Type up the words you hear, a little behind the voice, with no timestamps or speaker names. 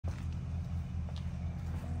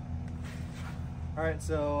All right,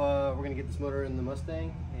 so we're gonna get this motor in the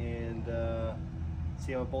Mustang and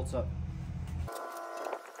see how it bolts up.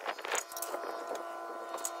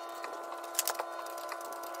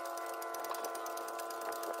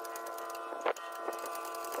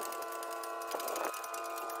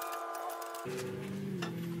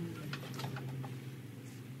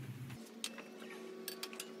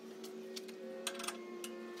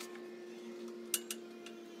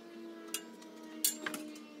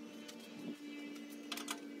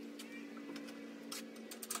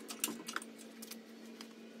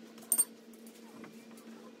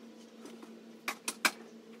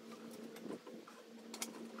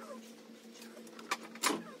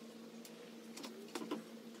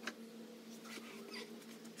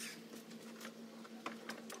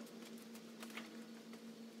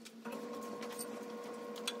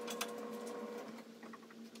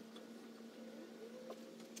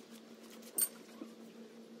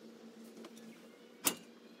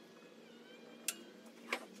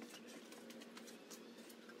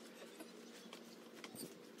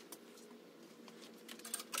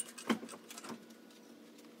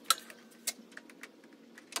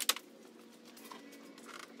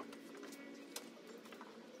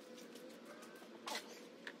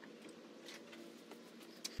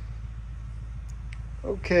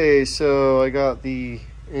 Okay, so I got the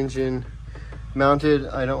engine mounted.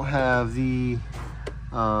 I don't have the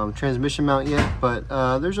transmission mount yet, but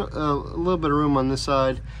there's a little bit of room on this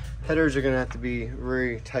side. Headers are gonna have to be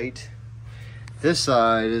very tight. This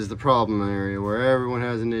side is the problem area where everyone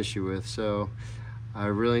has an issue with, so I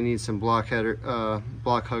really need some block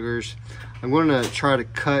huggers. I'm going to try to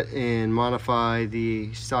cut and modify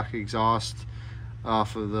the stock exhaust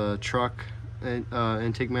off of the truck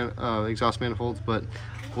intake exhaust manifolds, but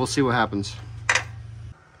we'll see what happens.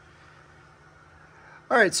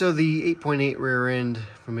 All right, so the 8.8 rear end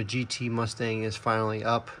from a GT Mustang is finally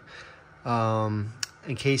up.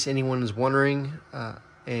 In case anyone is wondering,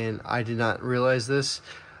 and I did not realize this,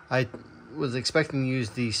 I was expecting to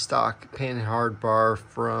use the stock panhard bar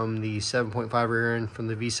from the 7.5 rear end from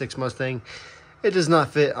the V6 Mustang. It does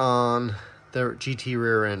not fit on the GT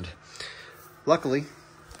rear end. Luckily,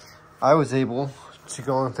 I was able to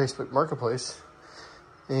go on Facebook Marketplace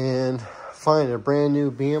and find a brand new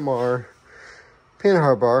BMR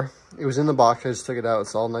panhard bar. It was in the box. I just took it out.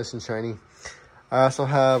 It's all nice and shiny. I also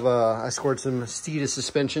have I scored some Steeda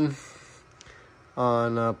suspension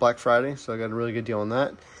on Black Friday, so I got a really good deal on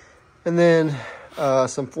that. And then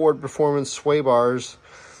some Ford Performance sway bars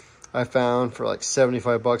I found for like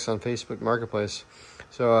 75 bucks on Facebook Marketplace.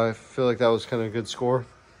 So I feel like that was kind of a good score.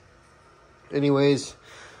 Anyways,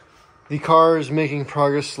 the car is making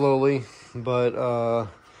progress slowly, but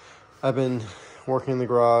I've been working in the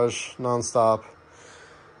garage nonstop,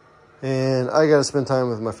 and I gotta spend time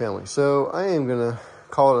with my family. So I am gonna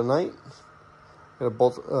call it a night.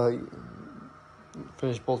 Gotta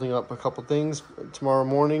finish bolting up a couple things tomorrow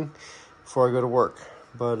morning before I go to work.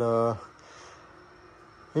 But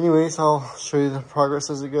anyways, I'll show you the progress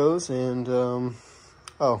as it goes. And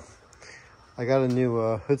oh, I got a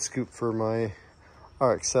new hood scoop for my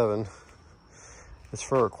RX-7. It's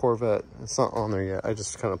for a Corvette. It's not on there yet. I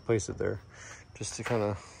just kind of placed it there just to kind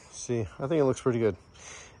of see. I think it looks pretty good.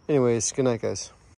 Anyways, good night, guys.